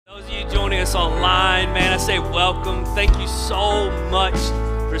joining us online, man, I say welcome. Thank you so much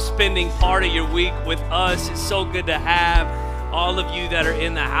for spending part of your week with us. It's so good to have all of you that are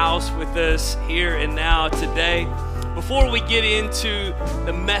in the house with us here and now today. Before we get into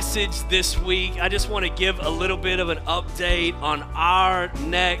the message this week, I just want to give a little bit of an update on our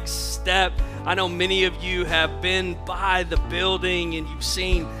next step. I know many of you have been by the building and you've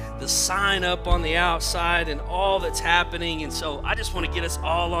seen the sign up on the outside and all that's happening. And so I just want to get us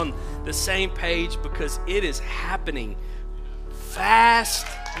all on the same page because it is happening fast.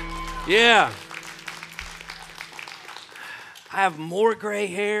 Yeah. I have more gray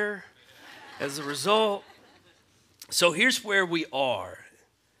hair as a result. So here's where we are.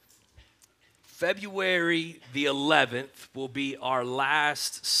 February the 11th will be our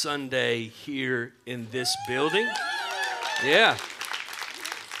last Sunday here in this building. Yeah.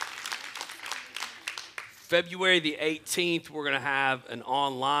 February the 18th, we're going to have an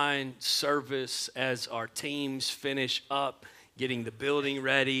online service as our teams finish up getting the building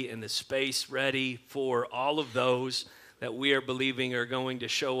ready and the space ready for all of those that we are believing are going to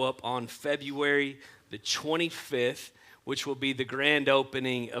show up on February the 25th, which will be the grand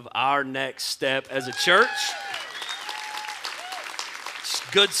opening of our next step as a church. It's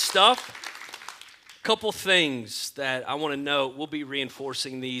good stuff. Couple things that I want to note. We'll be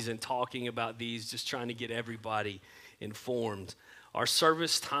reinforcing these and talking about these, just trying to get everybody informed. Our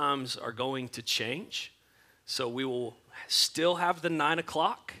service times are going to change, so we will still have the 9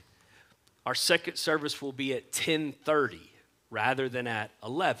 o'clock. Our second service will be at 10:30 rather than at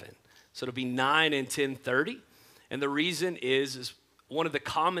 11. So it'll be 9 and 10:30. And the reason is one of the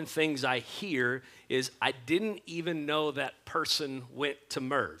common things I hear is I didn't even know that person went to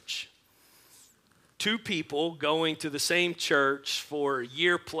Merge. Two people going to the same church for a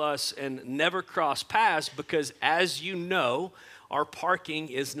year plus and never cross paths because, as you know, our parking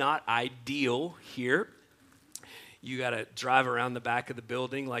is not ideal here. You got to drive around the back of the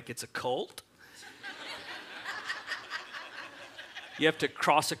building like it's a cult. You have to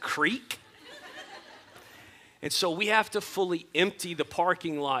cross a creek. And so we have to fully empty the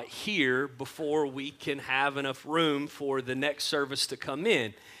parking lot here before we can have enough room for the next service to come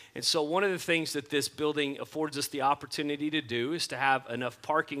in. And so one of the things that this building affords us the opportunity to do is to have enough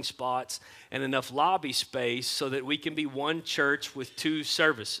parking spots and enough lobby space so that we can be one church with two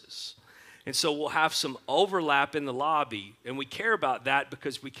services. And so we'll have some overlap in the lobby, and we care about that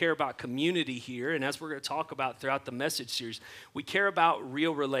because we care about community here, and as we're going to talk about throughout the message series, we care about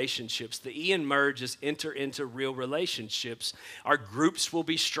real relationships. The E in Merge is enter into real relationships. Our groups will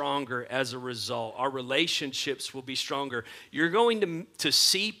be stronger as a result. Our relationships will be stronger. You're going to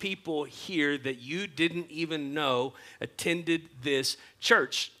see people here that you didn't even know attended this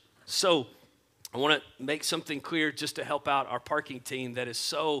church. So I want to make something clear just to help out our parking team that is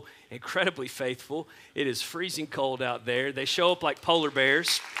so incredibly faithful. It is freezing cold out there. They show up like polar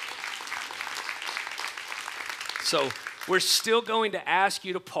bears. So we're still going to ask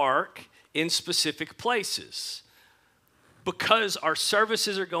you to park in specific places because our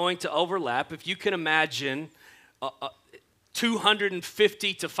services are going to overlap. If you can imagine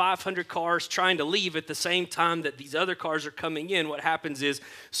 250 to 500 cars trying to leave at the same time that these other cars are coming in, what happens is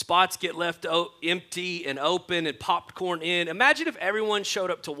spots get left empty and open and popcorn in. Imagine if everyone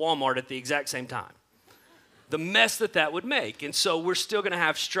showed up to Walmart at the exact same time. The mess that would make. And so we're still going to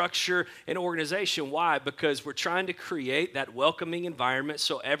have structure and organization. Why? Because we're trying to create that welcoming environment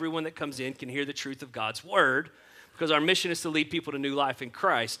so everyone that comes in can hear the truth of God's word, because our mission is to lead people to new life in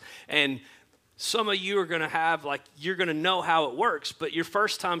Christ. And some of you are going to have, you're going to know how it works, but your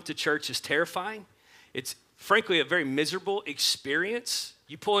first time to church is terrifying. It's frankly a very miserable experience.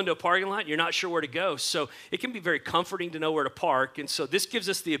 You pull into a parking lot, you're not sure where to go. So it can be very comforting to know where to park. And so this gives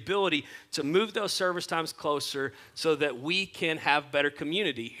us the ability to move those service times closer so that we can have better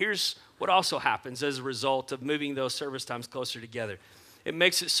community. Here's what also happens as a result of moving those service times closer together. It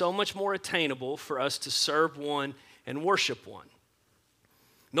makes it so much more attainable for us to serve one and worship one.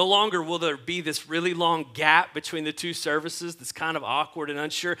 No longer will there be this really long gap between the two services that's kind of awkward and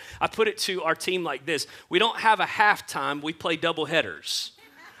unsure. I put it to our team like this. We don't have a halftime, we play double headers.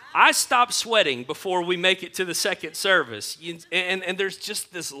 I stop sweating before we make it to the second service. And there's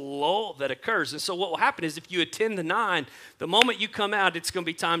just this lull that occurs. And so what will happen is if you attend the 9, the moment you come out, it's going to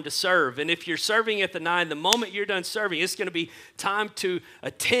be time to serve. And if you're serving at the 9, the moment you're done serving, it's going to be time to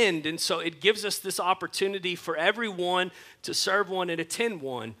attend. And so it gives us this opportunity for everyone to serve one and attend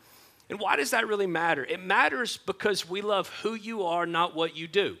one. And why does that really matter? It matters because we love who you are, not what you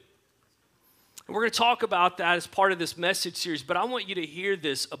do. And we're going to talk about that as part of this message series, but I want you to hear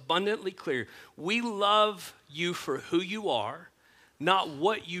this abundantly clear. We love you for who you are, not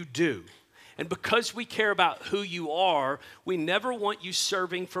what you do. And because we care about who you are, we never want you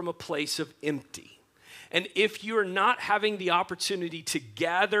serving from a place of empty. And if you're not having the opportunity to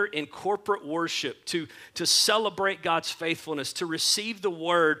gather in corporate worship, to celebrate God's faithfulness, to receive the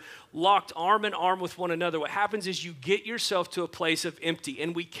word locked arm in arm with one another, what happens is you get yourself to a place of empty.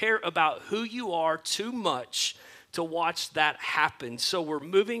 And we care about who you are too much to watch that happen. So we're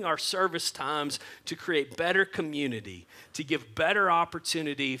moving our service times to create better community, to give better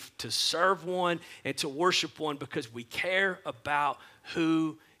opportunity to serve one and to worship one, because we care about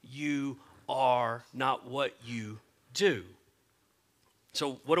who you are, not what you do.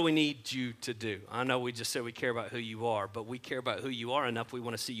 So what do we need you to do? I know we just said we care about who you are, but we care about who you are enough. We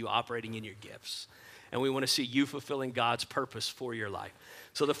want to see you operating in your gifts, and we want to see you fulfilling God's purpose for your life.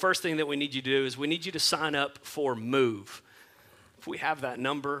 So the first thing that we need you to do is we need you to sign up for Move. If we have that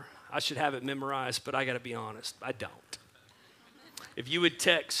number, I should have it memorized, but I got to be honest, I don't. If you would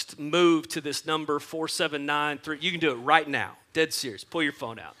text MOVE to this number, 4793, you can do it right now. Dead serious. Pull your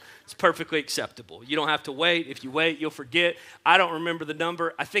phone out. It's perfectly acceptable. You don't have to wait. If you wait, you'll forget. I don't remember the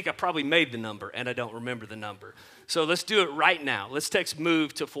number. I think I probably made the number, and I don't remember the number. So let's do it right now. Let's text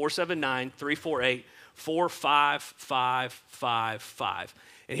MOVE to 479-348-45555.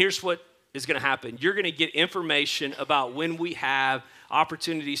 And here's what is going to happen. You're going to get information about when we have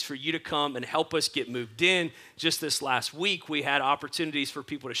opportunities for you to come and help us get moved in. Just this last week, we had opportunities for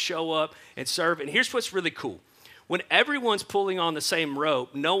people to show up and serve. And here's what's really cool. When everyone's pulling on the same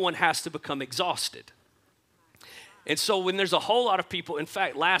rope, no one has to become exhausted. And so when there's a whole lot of people, in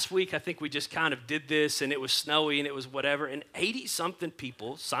fact, last week, I think we just kind of did this, and it was snowy and it was whatever, and 80-something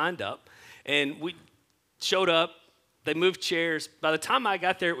people signed up, and we showed up, they moved chairs. By the time I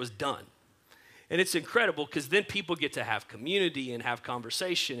got there, it was done. And it's incredible because then people get to have community and have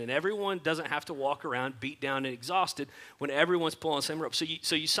conversation, and everyone doesn't have to walk around beat down and exhausted when everyone's pulling the same rope. So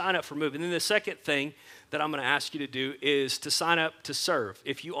you sign up for Move. And then the second thing that I'm going to ask you to do is to sign up to serve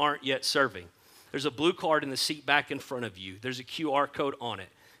if you aren't yet serving. There's a blue card in the seat back in front of you. There's a QR code on it.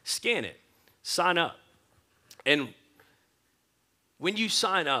 Scan it. Sign up. And when you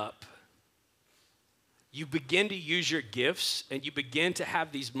sign up, you begin to use your gifts, and you begin to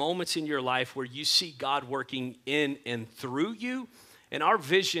have these moments in your life where you see God working in and through you. And our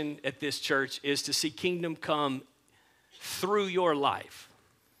vision at this church is to see kingdom come through your life.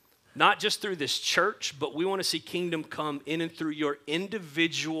 Not just through this church, but we want to see kingdom come in and through your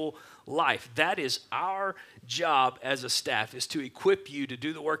individual life. That is our job as a staff, is to equip you to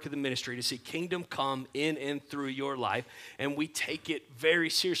do the work of the ministry, to see kingdom come in and through your life. And we take it very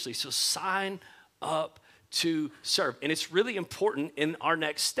seriously. So sign up to serve. And it's really important in our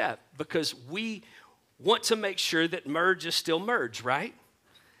next step because we want to make sure that Merge is still Merge, right?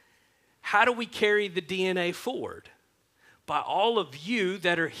 How do we carry the DNA forward? By all of you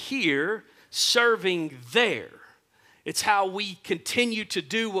that are here serving there. It's how we continue to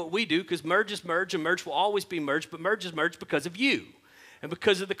do what we do, because Merge is Merge and Merge will always be Merge, but Merge is Merge because of you and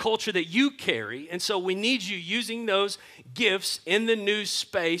because of the culture that you carry. And so we need you using those gifts in the new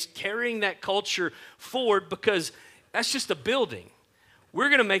space, carrying that culture forward, because that's just a building. We're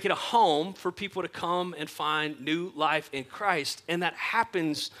going to make it a home for people to come and find new life in Christ. And that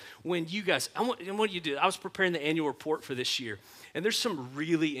happens when you guys, and what you do, I was preparing the annual report for this year, and there's some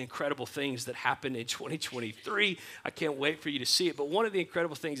really incredible things that happened in 2023. I can't wait for you to see it. But one of the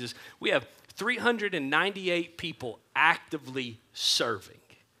incredible things is we have 398 people actively serving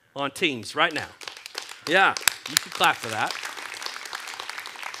on teams right now. Yeah, you can clap for that.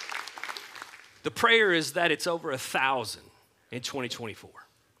 The prayer is that it's over 1,000 in 2024.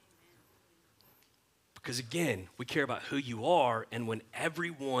 Because again, we care about who you are, and when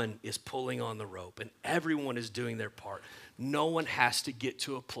everyone is pulling on the rope and everyone is doing their part, no one has to get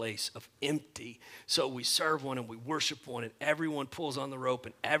to a place of empty. So we serve one and we worship one, and everyone pulls on the rope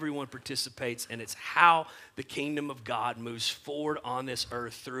and everyone participates, and it's how the kingdom of God moves forward on this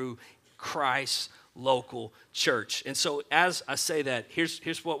earth through Christ's local church. And so as I say that,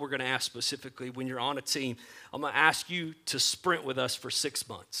 here's what we're going to ask specifically. When you're on a team, I'm going to ask you to sprint with us for 6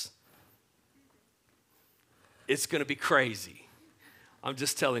 months. It's going to be crazy. I'm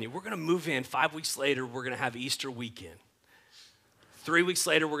just telling you. We're going to move in. 5 weeks later, we're going to have Easter weekend. 3 weeks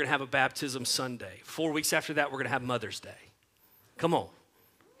later, we're going to have a baptism Sunday. 4 weeks after that, we're going to have Mother's Day. Come on.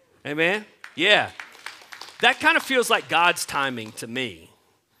 Amen? Yeah. That kind of feels like God's timing to me.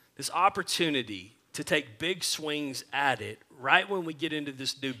 This opportunity to take big swings at it right when we get into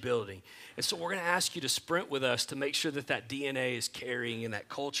this new building. And so we're going to ask you to sprint with us to make sure that that DNA is carrying and that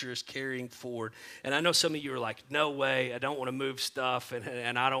culture is carrying forward. And I know some of you are like, no way, I don't want to move stuff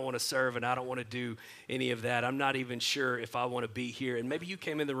and I don't want to serve and I don't want to do any of that. I'm not even sure if I want to be here. And maybe you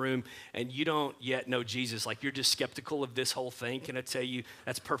came in the room and you don't yet know Jesus. Like you're just skeptical of this whole thing. Can I tell you,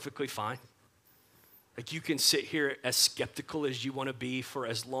 that's perfectly fine. Like you can sit here as skeptical as you want to be for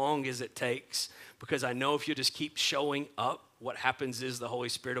as long as it takes, because I know if you just keep showing up, what happens is the Holy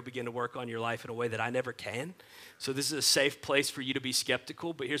Spirit will begin to work on your life in a way that I never can. So this is a safe place for you to be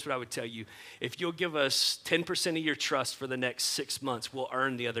skeptical, but here's what I would tell you. If you'll give us 10% of your trust for the next 6 months, we'll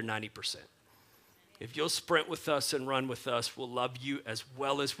earn the other 90%. If you'll sprint with us and run with us, we'll love you as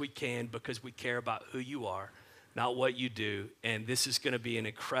well as we can because we care about who you are, not what you do. And this is going to be an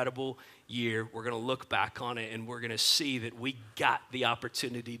incredible year. We're going to look back on it and we're going to see that we got the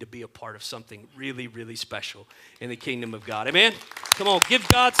opportunity to be a part of something really, really special in the kingdom of God. Amen? Come on, give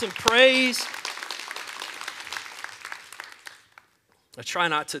God some praise. I try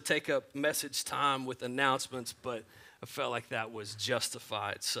not to take up message time with announcements, but I felt like that was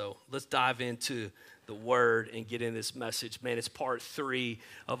justified. So let's dive into the word and get in this message. Man, it's part 3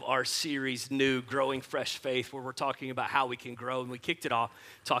 of our series, New, Growing Fresh Faith, where we're talking about how we can grow. And we kicked it off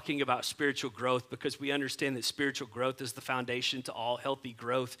talking about spiritual growth because we understand that spiritual growth is the foundation to all healthy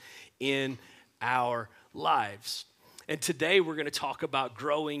growth in our lives. And today we're going to talk about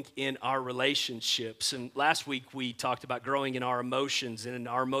growing in our relationships. And last week we talked about growing in our emotions and in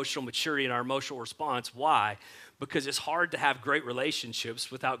our emotional maturity and our emotional response. Why? Because it's hard to have great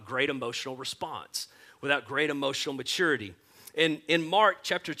relationships without great emotional response, without great emotional maturity. In Mark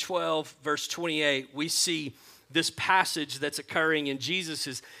chapter 12, verse 28, we see this passage that's occurring, and Jesus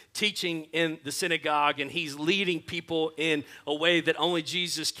is teaching in the synagogue, and he's leading people in a way that only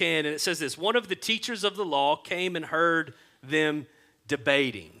Jesus can. And it says this: one of the teachers of the law came and heard them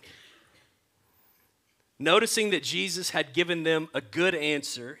debating. Noticing that Jesus had given them a good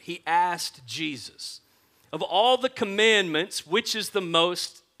answer, he asked Jesus, of all the commandments, which is the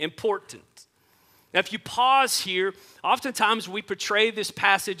most important? Now, if you pause here, oftentimes we portray this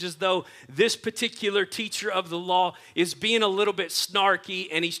passage as though this particular teacher of the law is being a little bit snarky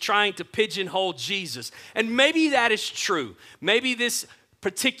and he's trying to pigeonhole Jesus. And maybe that is true. Maybe this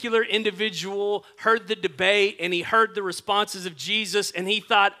particular individual heard the debate and he heard the responses of Jesus and he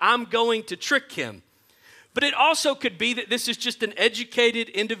thought, I'm going to trick him. But it also could be that this is just an educated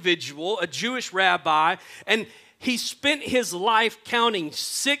individual, a Jewish rabbi, and he spent his life counting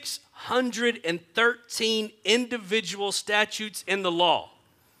 613 individual statutes in the law.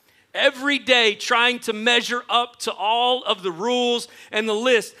 Every day trying to measure up to all of the rules and the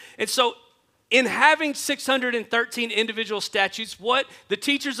list. And so in having 613 individual statutes, what the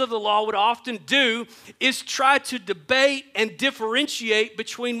teachers of the law would often do is try to debate and differentiate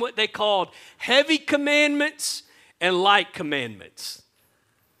between what they called heavy commandments and light commandments.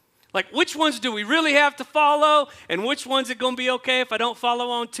 Like, which ones do we really have to follow, and which ones are going to be okay if I don't follow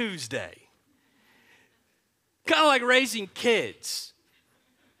on Tuesday? Kind of like raising kids.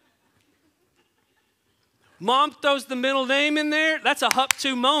 Mom throws the middle name in there, that's a hup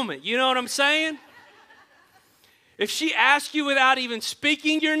to moment. You know what I'm saying? If she asks you without even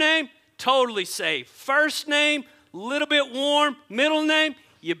speaking your name, totally safe. First name, little bit warm. Middle name,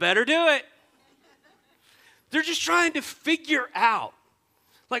 you better do it. They're just trying to figure out,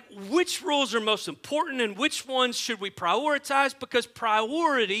 like, which rules are most important and which ones should we prioritize, because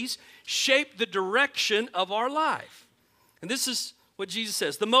priorities shape the direction of our life. And this is what Jesus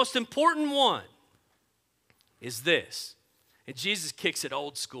says. The most important one is this. And Jesus kicks it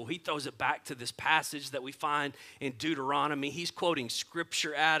old school. He throws it back to this passage that we find in Deuteronomy. He's quoting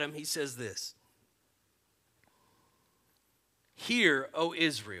scripture at him. He says this: Hear, O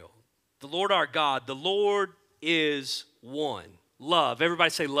Israel, the Lord our God, the Lord is one. Love. Everybody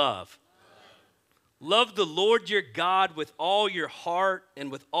say love. Love the Lord your God with all your heart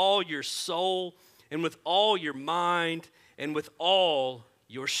and with all your soul and with all your mind and with all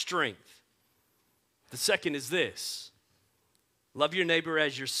your strength. The second is this: love your neighbor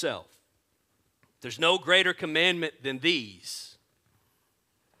as yourself. There's no greater commandment than these.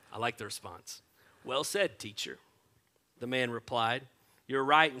 I like the response. Well said, teacher. The man replied, you're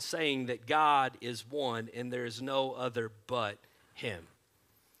right in saying that God is one and there is no other but him.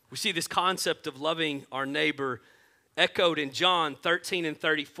 We see this concept of loving our neighbor echoed in John 13 and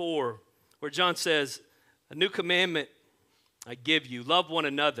 34, where John says, a new commandment I give you, love one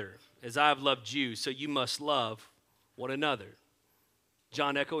another as I have loved you, so you must love one another.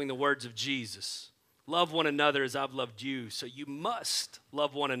 John echoing the words of Jesus. Love one another as I've loved you, so you must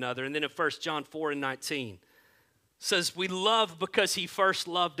love one another. And then in 1 John 4:19 says, we love because he first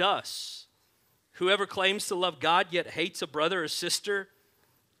loved us. Whoever claims to love God yet hates a brother or sister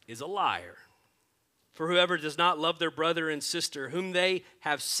is a liar. For whoever does not love their brother and sister whom they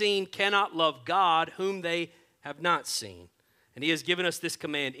have seen cannot love God whom they have not seen. And he has given us this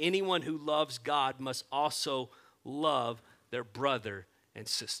command: anyone who loves God must also love their brother and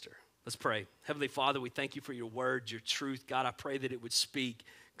sister. Let's pray. Heavenly Father, we thank you for your word, your truth. God, I pray that it would speak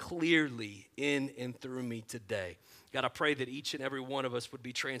clearly in and through me today. God, I pray that each and every one of us would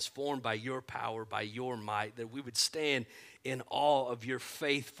be transformed by your power, by your might, that we would stand in awe of your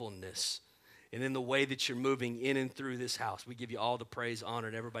faithfulness and in the way that you're moving in and through this house. We give you all the praise, honor,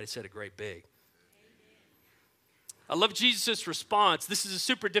 and everybody said a great big. I love Jesus' response. This is a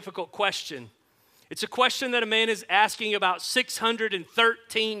super difficult question. It's a question that a man is asking about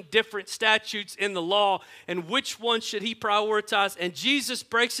 613 different statutes in the law, and which one should he prioritize? And Jesus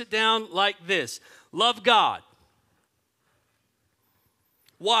breaks it down like this: love God.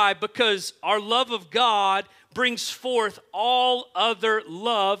 Why? Because our love of God brings forth all other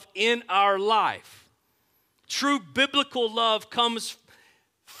love in our life. True biblical love comes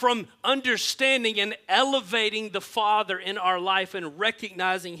from understanding and elevating the Father in our life and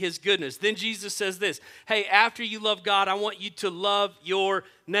recognizing his goodness. Then Jesus says this: hey, after you love God, I want you to love your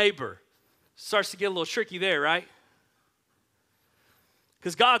neighbor. Starts to get a little tricky there, right?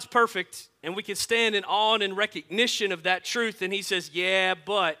 Because God's perfect, and we can stand in awe and in recognition of that truth. And he says, yeah,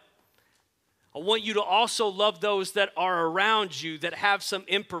 but I want you to also love those that are around you that have some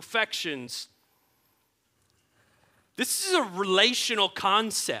imperfections. This is a relational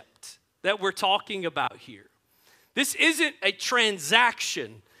concept that we're talking about here. This isn't a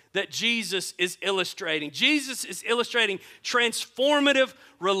transaction that Jesus is illustrating. Jesus is illustrating transformative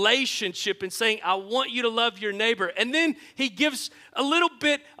relationship and saying, I want you to love your neighbor. And then he gives a little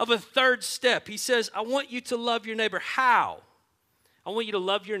bit of a third step. He says, I want you to love your neighbor. How? I want you to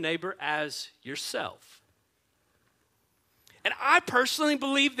love your neighbor as yourself. And I personally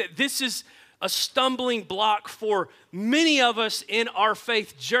believe that this is a stumbling block for many of us in our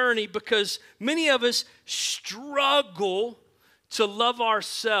faith journey, because many of us struggle to love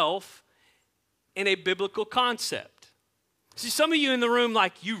ourselves in a biblical concept. See, some of you in the room,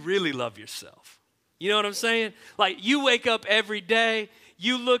 like, you really love yourself. You know what I'm saying? Like, you wake up every day,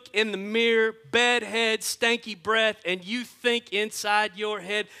 you look in the mirror, bedhead, stanky breath, and you think inside your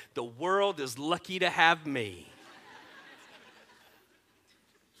head, the world is lucky to have me.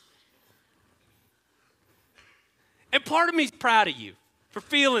 And part of me is proud of you for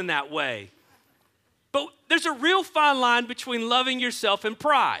feeling that way. But there's a real fine line between loving yourself and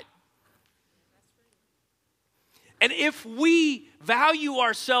pride. And if we value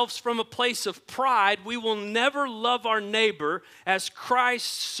ourselves from a place of pride, we will never love our neighbor as Christ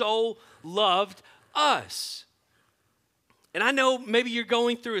so loved us. And I know maybe you're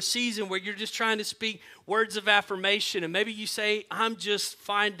going through a season where you're just trying to speak words of affirmation, and maybe you say, I'm just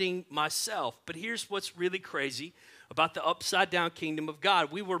finding myself. But here's what's really crazy about the upside-down kingdom of God.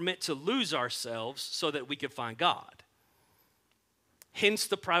 We were meant to lose ourselves so that we could find God. Hence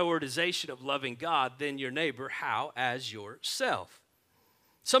the prioritization of loving God, then your neighbor, how? As yourself.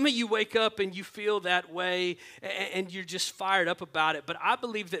 Some of you wake up and you feel that way and you're just fired up about it. But I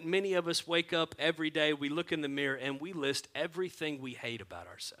believe that many of us wake up every day, we look in the mirror and we list everything we hate about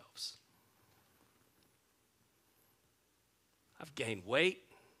ourselves. I've gained weight.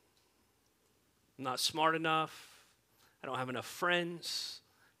 I'm not smart enough. I don't have enough friends.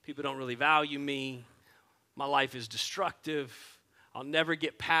 People don't really value me. My life is destructive. I'll never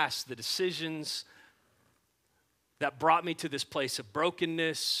get past the decisions that brought me to this place of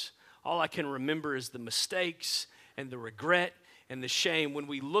brokenness. All I can remember is the mistakes and the regret and the shame. When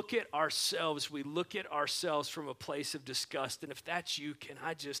we look at ourselves from a place of disgust. And if that's you, can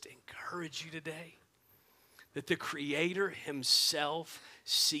I just encourage you today that the Creator himself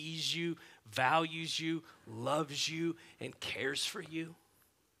sees you, values you, loves you, and cares for you?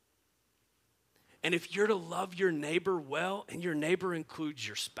 And if you're to love your neighbor well, and your neighbor includes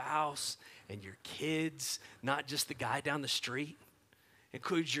your spouse and your kids, not just the guy down the street,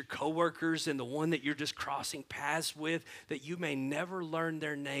 includes your coworkers and the one that you're just crossing paths with, that you may never learn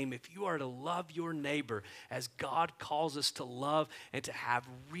their name. If you are to love your neighbor as God calls us to love and to have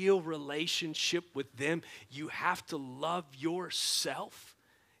real relationship with them, you have to love yourself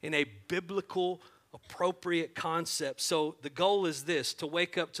in a biblical, appropriate concept. So the goal is this: to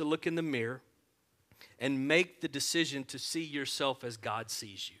wake up, to look in the mirror, and make the decision to see yourself as God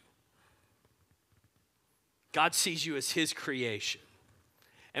sees you. God sees you as his creation.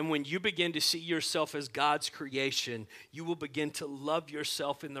 And when you begin to see yourself as God's creation, you will begin to love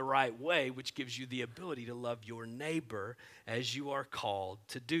yourself in the right way, which gives you the ability to love your neighbor as you are called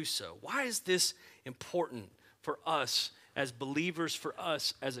to do so. Why is this important for us as believers, for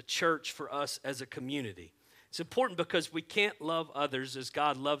us as a church, for us as a community? It's important because we can't love others as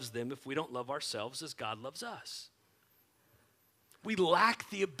God loves them if we don't love ourselves as God loves us. We lack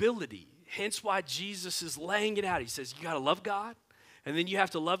the ability, hence why Jesus is laying it out. He says, you got to love God. And then you have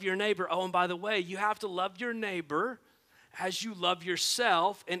to love your neighbor. Oh, and by the way, you have to love your neighbor as you love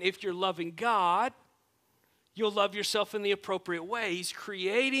yourself. And if you're loving God, you'll love yourself in the appropriate way. He's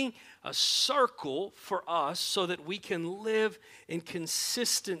creating a circle for us so that we can live in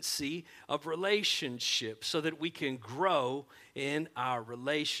consistency of relationships, so that we can grow in our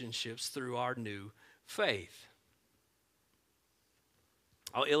relationships through our new faith.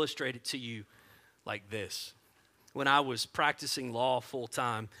 I'll illustrate it to you like this. When I was practicing law full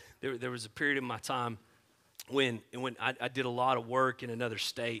time, there was a period in my time when I did a lot of work in another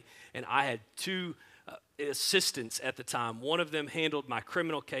state, and I had two assistants at the time. One of them handled my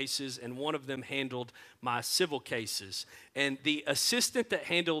criminal cases, and one of them handled my civil cases. And the assistant that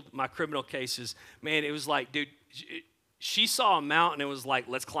handled my criminal cases, man, it was like, dude, she saw a mountain and was like,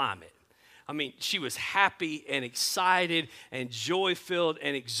 let's climb it. I mean, she was happy and excited and joy-filled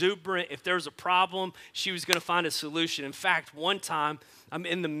and exuberant. If there was a problem, she was going to find a solution. In fact, one time, I'm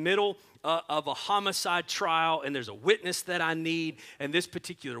in the middle of a homicide trial, and there's a witness that I need, and this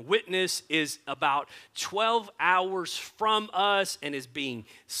particular witness is about 12 hours from us and is being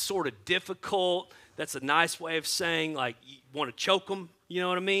sort of difficult. That's a nice way of saying, like, you want to choke them, you know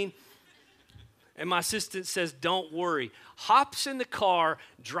what I mean? And my assistant says, don't worry. Hops in the car,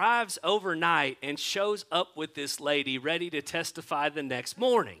 drives overnight, and shows up with this lady ready to testify the next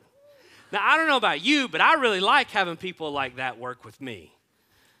morning. Now, I don't know about you, but I really like having people like that work with me.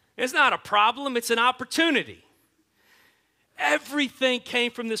 It's not a problem, it's an opportunity. Everything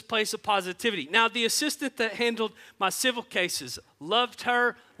came from this place of positivity. Now, the assistant that handled my civil cases loved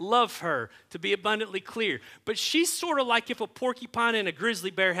her, to be abundantly clear. But she's sort of like if a porcupine and a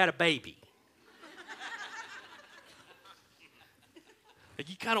grizzly bear had a baby. Like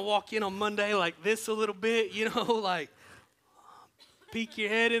you kind of walk in on Monday like this a little bit, you know, like peek your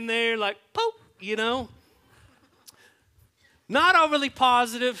head in there like, poop, you know. Not overly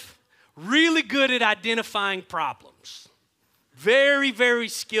positive, really good at identifying problems. Very, very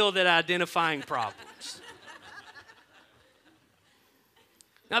skilled at identifying problems.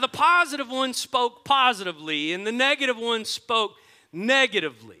 Now, the positive one spoke positively, and the negative one spoke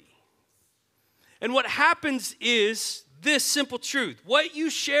negatively. And what happens is this simple truth: what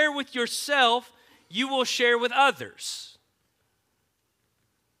you share with yourself, you will share with others.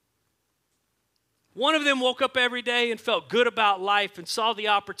 One of them woke up every day and felt good about life and saw the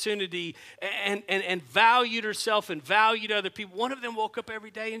opportunity and valued herself and valued other people. One of them woke up every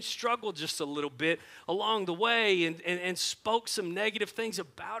day and struggled just a little bit along the way and spoke some negative things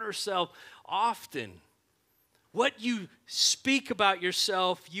about herself often. What you speak about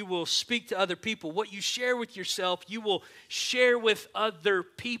yourself, you will speak to other people. What you share with yourself, you will share with other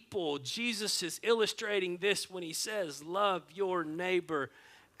people. Jesus is illustrating this when he says, love your neighbor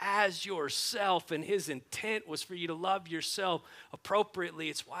as yourself. And his intent was for you to love yourself appropriately.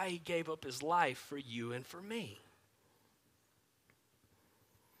 It's why he gave up his life for you and for me.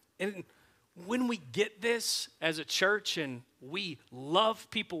 And when we get this as a church and we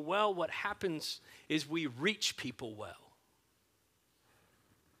love people well, what happens is we reach people well.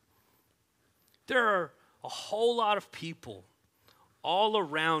 There are a whole lot of people all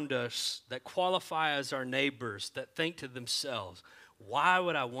around us that qualify as our neighbors that think to themselves, why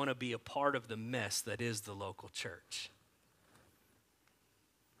would I want to be a part of the mess that is the local church?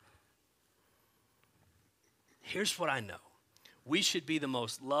 Here's what I know. We should be the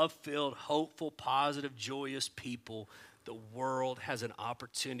most love-filled, hopeful, positive, joyous people the world has an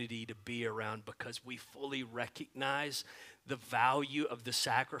opportunity to be around, because we fully recognize the value of the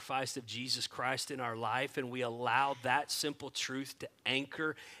sacrifice of Jesus Christ in our life, and we allow that simple truth to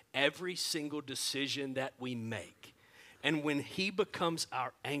anchor every single decision that we make. And when he becomes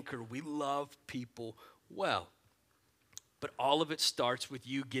our anchor, we love people well. But all of it starts with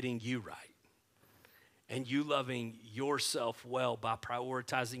you getting you right. And you loving yourself well by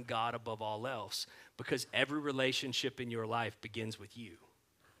prioritizing God above all else, because every relationship in your life begins with you.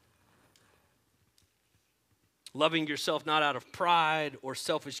 Loving yourself not out of pride or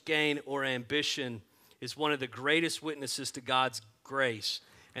selfish gain or ambition is one of the greatest witnesses to God's grace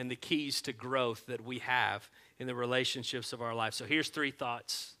and the keys to growth that we have in the relationships of our life. So here's 3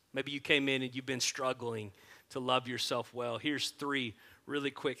 thoughts. Maybe you came in and you've been struggling to love yourself well. Here's 3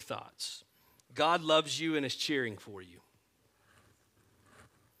 really quick thoughts. God loves you and is cheering for you.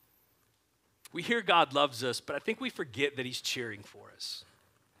 We hear God loves us, but I think we forget that he's cheering for us.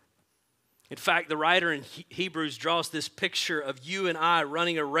 In fact, the writer in Hebrews draws this picture of you and I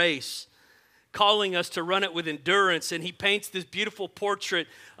running a race, calling us to run it with endurance, and he paints this beautiful portrait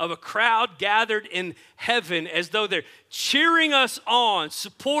of a crowd gathered in heaven as though they're cheering us on,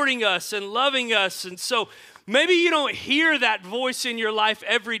 supporting us and loving us. And so maybe you don't hear that voice in your life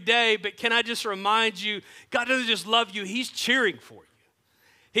every day, but can I just remind you, God doesn't just love you, he's cheering for you.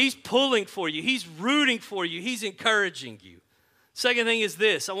 He's pulling for you. He's rooting for you. He's encouraging you. Second thing is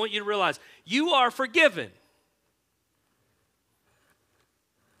this. I want you to realize you are forgiven.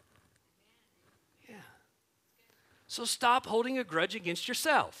 Yeah. So stop holding a grudge against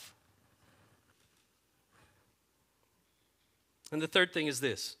yourself. And the third thing is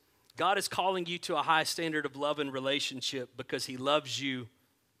this. God is calling you to a high standard of love and relationship because he loves you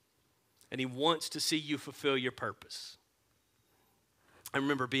and he wants to see you fulfill your purpose. I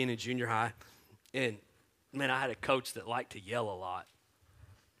remember being in junior high, and man, I had a coach that liked to yell a lot.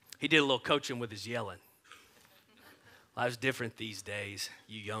 He did a little coaching with his yelling. Life's different these days,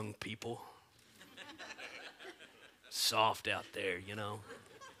 you young people. Soft out there, you know.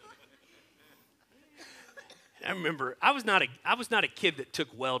 I remember I was not a kid that took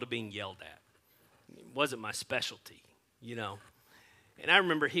well to being yelled at. It wasn't my specialty, you know. And I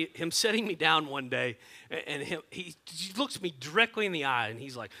remember him setting me down one day, and he looks me directly in the eye, and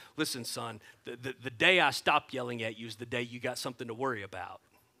he's like, listen, son, the day I stop yelling at you is the day you got something to worry about.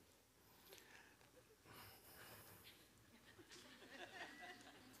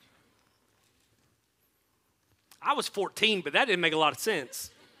 I was 14, but that didn't make a lot of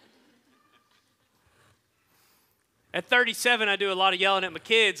sense. At 37, I do a lot of yelling at my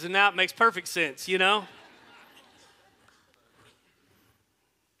kids, and now it makes perfect sense, you know?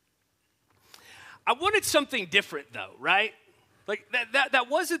 I wanted something different though, right? Like that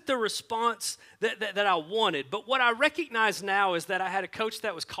wasn't the response that I wanted. But what I recognize now is that I had a coach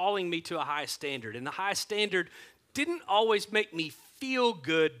that was calling me to a high standard. And the high standard didn't always make me feel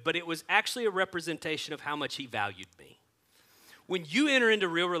good, but it was actually a representation of how much he valued me. When you enter into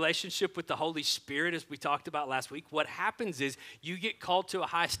real relationship with the Holy Spirit, as we talked about last week, what happens is you get called to a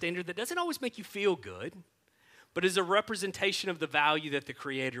high standard that doesn't always make you feel good, but is a representation of the value that the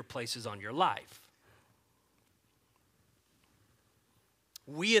Creator places on your life.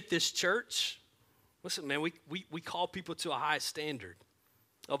 We at this church, listen, man, we call people to a high standard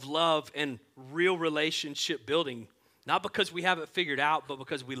of love and real relationship building, not because we have it figured out, but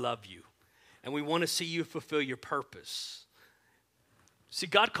because we love you. And we want to see you fulfill your purpose. See,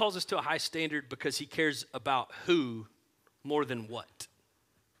 God calls us to a high standard because he cares about who more than what.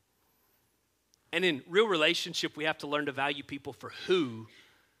 And in real relationship, we have to learn to value people for who,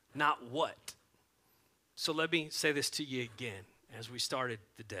 not what. So let me say this to you again. As we started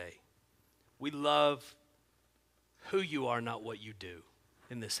the day, we love who you are, not what you do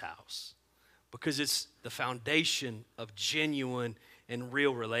in this house, because it's the foundation of genuine and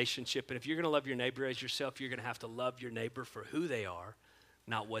real relationship. And if you're going to love your neighbor as yourself, you're going to have to love your neighbor for who they are,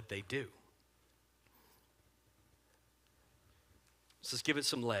 not what they do. So let's give it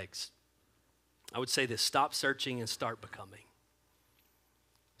some legs. I would say this: stop searching and start becoming.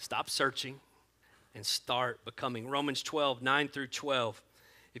 Stop searching and start becoming. Romans 12, 9 through 12.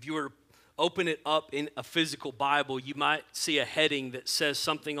 If you were to open it up in a physical Bible, you might see a heading that says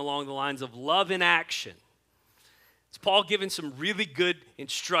something along the lines of love in action. It's Paul giving some really good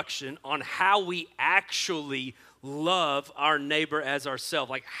instruction on how we actually love our neighbor as ourselves.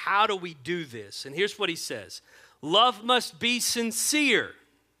 Like, how do we do this? And here's what he says. Love must be sincere.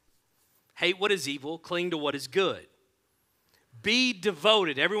 Hate what is evil, cling to what is good. Be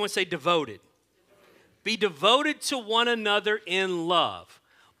devoted. Everyone say devoted. Be devoted to one another in love.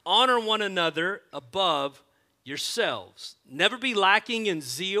 Honor one another above yourselves. Never be lacking in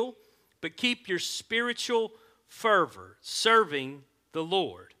zeal, but keep your spiritual fervor, serving the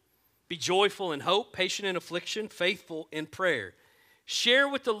Lord. Be joyful in hope, patient in affliction, faithful in prayer. Share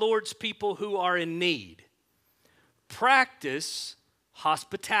with the Lord's people who are in need. Practice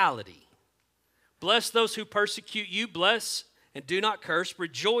hospitality. Bless those who persecute you. Bless and do not curse.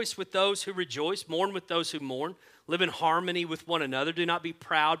 Rejoice with those who rejoice. Mourn with those who mourn. Live in harmony with one another. Do not be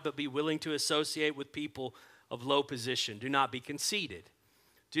proud, but be willing to associate with people of low position. Do not be conceited.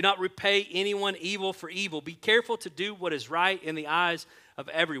 Do not repay anyone evil for evil. Be careful to do what is right in the eyes of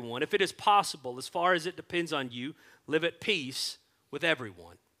everyone. If it is possible, as far as it depends on you, live at peace with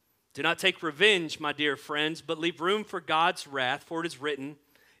everyone. Do not take revenge, my dear friends, but leave room for God's wrath, for it is written,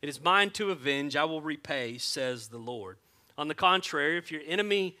 It is mine to avenge. I will repay, says the Lord. On the contrary, if your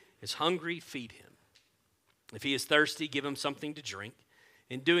enemy is hungry, feed him. If he is thirsty, give him something to drink.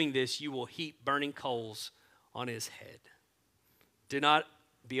 In doing this, you will heap burning coals on his head. Do not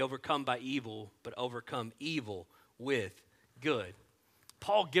be overcome by evil, but overcome evil with good.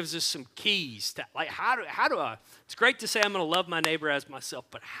 Paul gives us some keys to, like, how do I, it's great to say I'm going to love my neighbor as myself,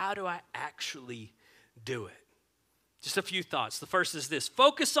 but how do I actually do it? Just a few thoughts. The first is this: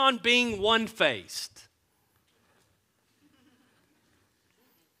 focus on being one-faced.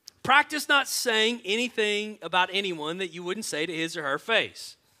 Practice not saying anything about anyone that you wouldn't say to his or her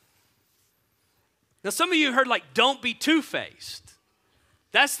face. Now, some of you heard, like, don't be two-faced.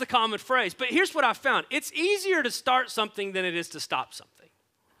 That's the common phrase. But here's what I found. It's easier to start something than it is to stop something.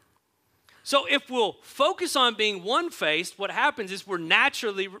 So if we'll focus on being one-faced, what happens is we're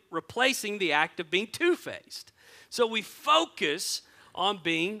naturally replacing the act of being two-faced. So we focus on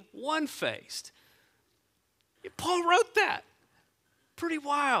being one-faced. Paul wrote that. Pretty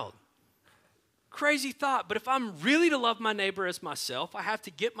wild. Crazy thought. But if I'm really to love my neighbor as myself, I have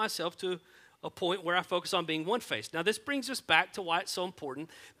to get myself to a point where I focus on being one-faced. Now, this brings us back to why it's so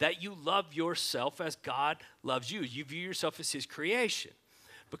important that you love yourself as God loves you. You view yourself as his creation.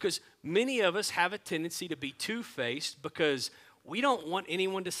 Because many of us have a tendency to be two-faced because we don't want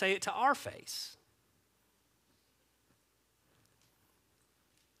anyone to say it to our face.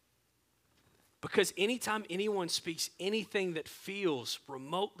 Because anytime anyone speaks anything that feels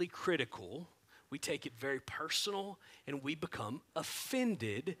remotely critical, we take it very personal and we become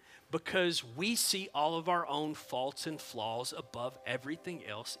offended because we see all of our own faults and flaws above everything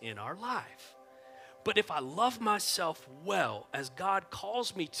else in our life. But if I love myself well, as God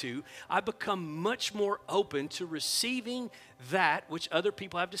calls me to, I become much more open to receiving that which other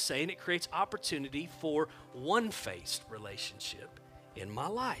people have to say, and it creates opportunity for one-faced relationship in my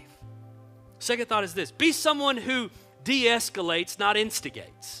life. Second thought is this: be someone who de-escalates, not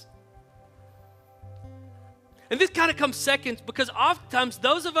instigates. And this kind of comes second because oftentimes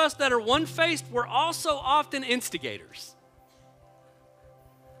those of us that are one-faced, we're also often instigators.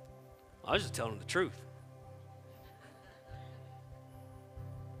 I was just telling them the truth.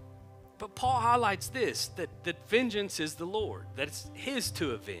 But Paul highlights this, that vengeance is the Lord, that it's his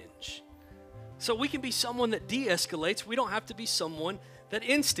to avenge. So we can be someone that de-escalates. We don't have to be someone that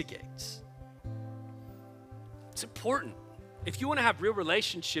instigates. It's important. If you want to have real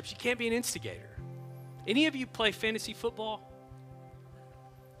relationships, you can't be an instigator. Any of you play fantasy football?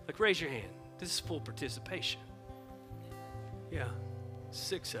 Like, raise your hand. This is full participation. Yeah,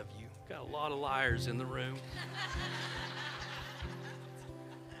 6 of you. Got a lot of liars in the room.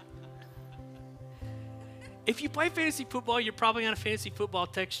 If you play fantasy football, you're probably on a fantasy football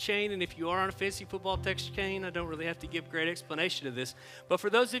text chain, and if you are on a fantasy football text chain, I don't really have to give great explanation of this, but for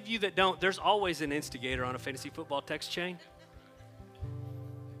those of you that don't, there's always an instigator on a fantasy football text chain.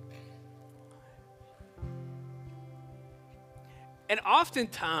 And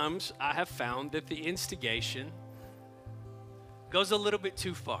oftentimes, I have found that the instigation goes a little bit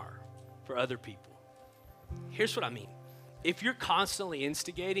too far for other people. Here's what I mean. If you're constantly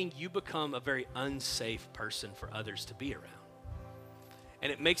instigating, you become a very unsafe person for others to be around.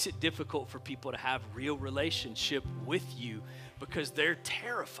 And it makes it difficult for people to have real relationship with you because they're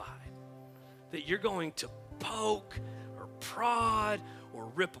terrified that you're going to poke or prod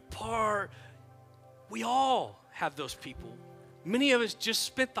or rip apart. We all have those people. Many of us just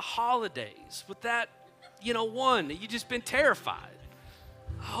spent the holidays with that, one that you just been terrified.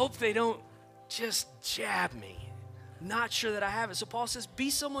 I hope they don't just jab me. Not sure that I have it. So Paul says, be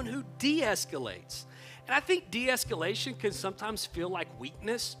someone who de-escalates. And I think de-escalation can sometimes feel like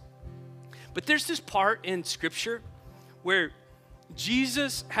weakness. But there's this part in Scripture where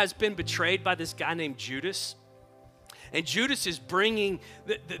Jesus has been betrayed by this guy named Judas. And Judas is bringing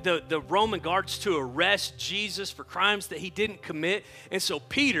the Roman guards to arrest Jesus for crimes that he didn't commit. And so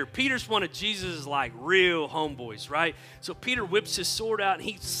Peter's one of Jesus' like real homeboys, right? So Peter whips his sword out and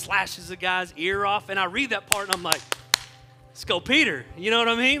he slashes the guy's ear off. And I read that part and I'm like, let's go Peter. You know what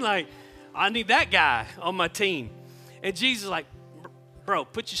I mean? Like, I need that guy on my team. And Jesus is like, bro,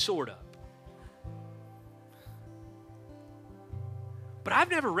 put your sword up. But I've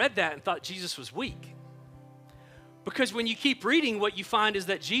never read that and thought Jesus was weak. Because when you keep reading, what you find is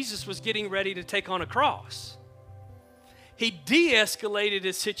that Jesus was getting ready to take on a cross. He de-escalated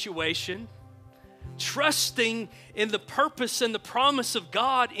his situation, trusting in the purpose and the promise of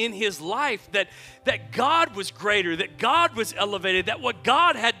God in his life, that God was greater, that God was elevated, that what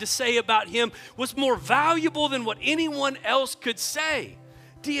God had to say about him was more valuable than what anyone else could say.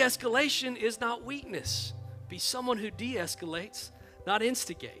 De-escalation is not weakness. Be someone who de-escalates, not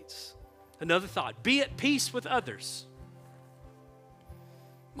instigates. Another thought, be at peace with others.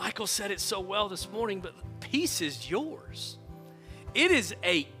 Michael said it so well this morning, but peace is yours. It is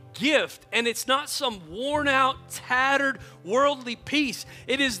a gift, and it's not some worn out, tattered, worldly peace.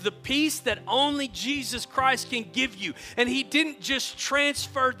 It is the peace that only Jesus Christ can give you. And he didn't just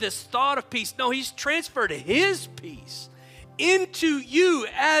transfer this thought of peace. No, he's transferred his peace into you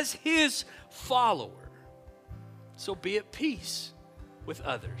as his follower. So be at peace with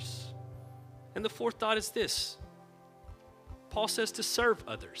others. And the fourth thought is this. Paul says to serve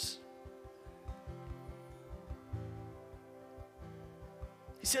others.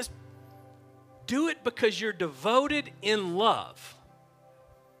 He says, do it because you're devoted in love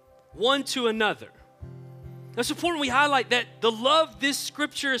one to another. That's important we highlight that the love this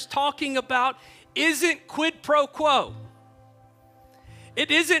scripture is talking about isn't quid pro quo. It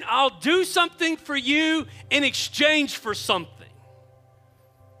isn't, I'll do something for you in exchange for something.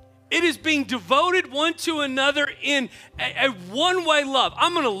 It is being devoted one to another in a one-way love.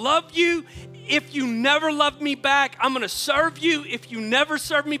 I'm going to love you if you never love me back. I'm going to serve you if you never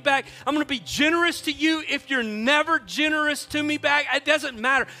serve me back. I'm going to be generous to you if you're never generous to me back. It doesn't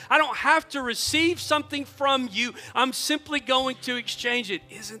matter. I don't have to receive something from you. I'm simply going to exchange it.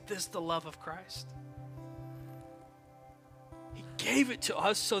 Isn't this the love of Christ? Gave it to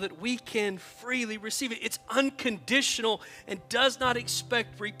us so that we can freely receive it. It's unconditional and does not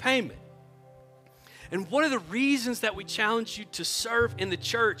expect repayment. And one of the reasons that we challenge you to serve in the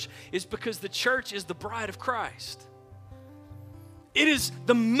church is because the church is the bride of Christ. It is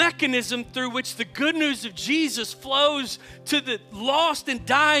the mechanism through which the good news of Jesus flows to the lost and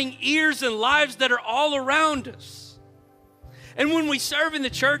dying ears and lives that are all around us. And when we serve in the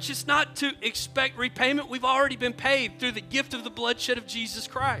church, it's not to expect repayment. We've already been paid through the gift of the bloodshed of Jesus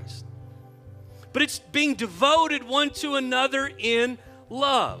Christ. But it's being devoted one to another in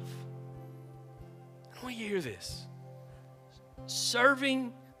love. I want you to hear this.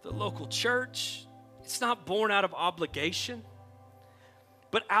 Serving the local church, it's not born out of obligation,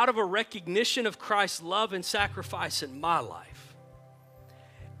 but out of a recognition of Christ's love and sacrifice in my life.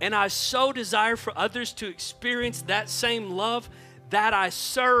 And I so desire for others to experience that same love that I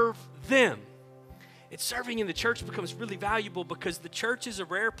serve them. And serving in the church becomes really valuable because the church is a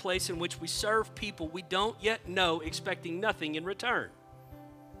rare place in which we serve people we don't yet know, expecting nothing in return.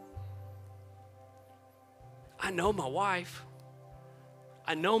 I know my wife.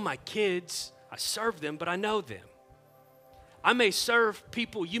 I know my kids. I serve them, but I know them. I may serve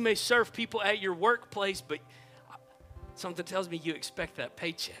people. You may serve people at your workplace, but something tells me you expect that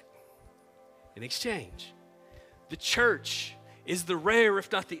paycheck in exchange. The church is the rare,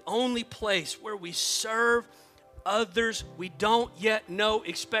 if not the only place where we serve others we don't yet know,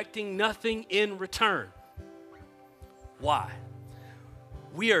 expecting nothing in return. Why?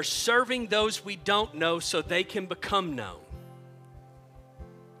 We are serving those we don't know so they can become known.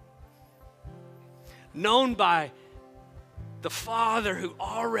 Known by the Father who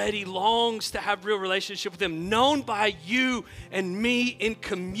already longs to have real relationship with them, known by you and me in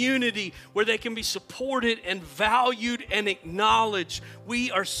community where they can be supported and valued and acknowledged.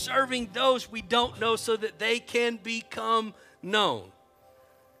 We are serving those we don't know so that they can become known.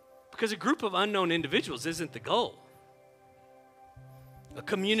 Because a group of unknown individuals isn't the goal. A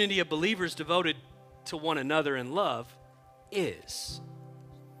community of believers devoted to one another in love is.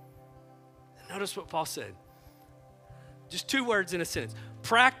 Notice what Paul said. Just two words in a sentence.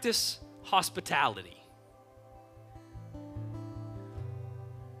 Practice hospitality.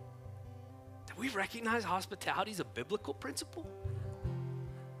 Do we recognize hospitality is a biblical principle?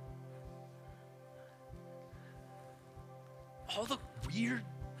 All the weird,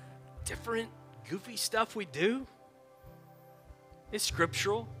 different, goofy stuff we do is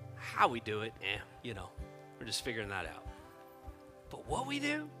scriptural. How we do it, we're just figuring that out. But what we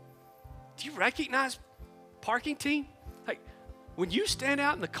do you recognize parking team? Like, when you stand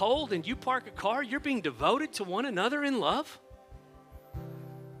out in the cold and you park a car, you're being devoted to one another in love.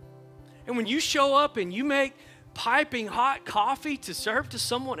 And when you show up and you make piping hot coffee to serve to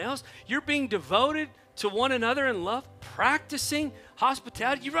someone else, you're being devoted to one another in love, practicing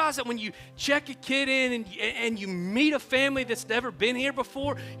hospitality. You realize that when you check a kid in and you meet a family that's never been here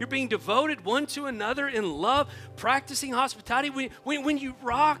before, you're being devoted one to another in love, practicing hospitality. When you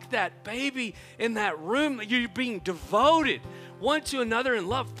rock that baby in that room, you're being devoted one to another in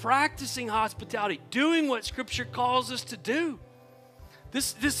love, practicing hospitality, doing what Scripture calls us to do.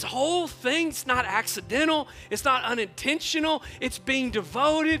 This whole thing's not accidental. It's not unintentional. It's being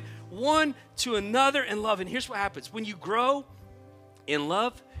devoted one to another in love. And here's what happens. When you grow in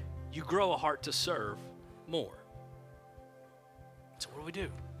love, you grow a heart to serve more. So what do?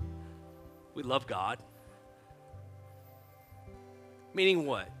 We love God. Meaning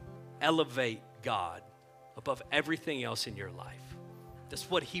what? Elevate God above everything else in your life. That's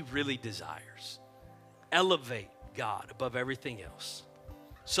what he really desires. Elevate God above everything else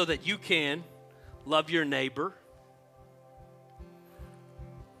so that you can love your neighbor.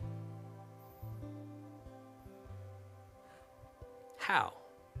 How?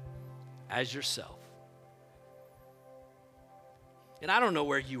 As yourself. And I don't know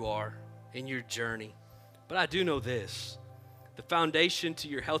where you are in your journey, but I do know this. The foundation to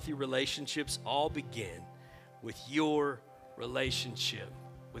your healthy relationships all begin with your relationship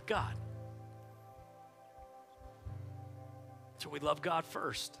with God. So we love God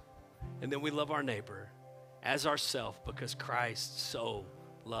first, and then we love our neighbor as ourselves because Christ so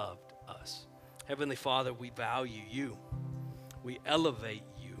loved us. Heavenly Father, we value you. We elevate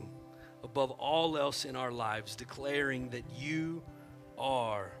you above all else in our lives, declaring that you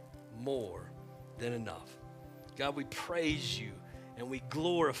are more than enough. God, we praise you and we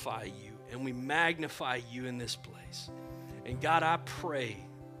glorify you and we magnify you in this place. And God, I pray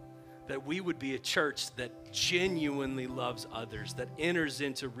that we would be a church that genuinely loves others, that enters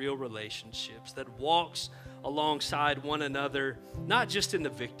into real relationships, that walks alongside one another, not just in the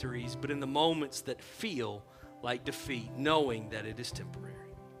victories, but in the moments that feel like defeat, knowing that it is temporary.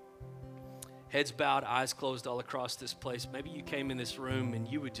 Heads bowed, eyes closed all across this place. Maybe you came in this room and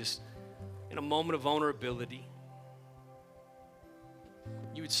you would just, in a moment of vulnerability,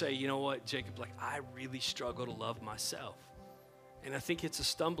 you would say, you know what, Jacob, like I really struggle to love myself. And I think it's a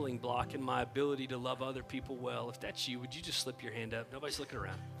stumbling block in my ability to love other people well. If that's you, would you just slip your hand up? Nobody's looking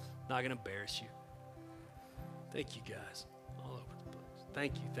around. Not going to embarrass you. Thank you, guys. All over the place.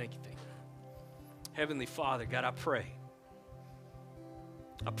 Thank you, thank you, thank you. Heavenly Father, God, I pray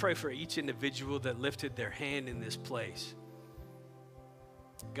for each individual that lifted their hand in this place.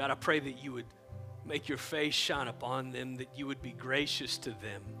 God, I pray that you would make your face shine upon them, that you would be gracious to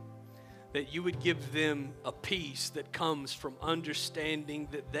them, that you would give them a peace that comes from understanding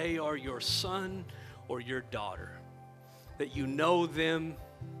that they are your son or your daughter, that you know them,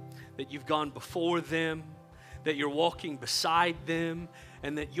 that you've gone before them, that you're walking beside them,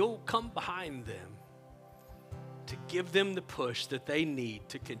 and that you'll come behind them to give them the push that they need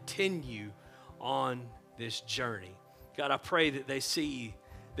to continue on this journey. God, I pray that they see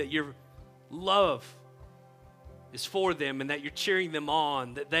that your love is for them and that you're cheering them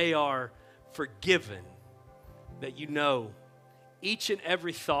on, that they are forgiven, that you know each and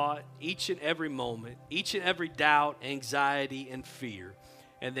every thought, each and every moment, each and every doubt, anxiety, and fear,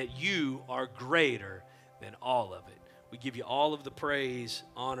 and that you are greater than all of it. We give you all of the praise,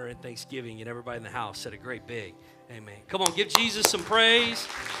 honor, and thanksgiving, and everybody in the house said a great big amen. Come on, give Jesus some praise.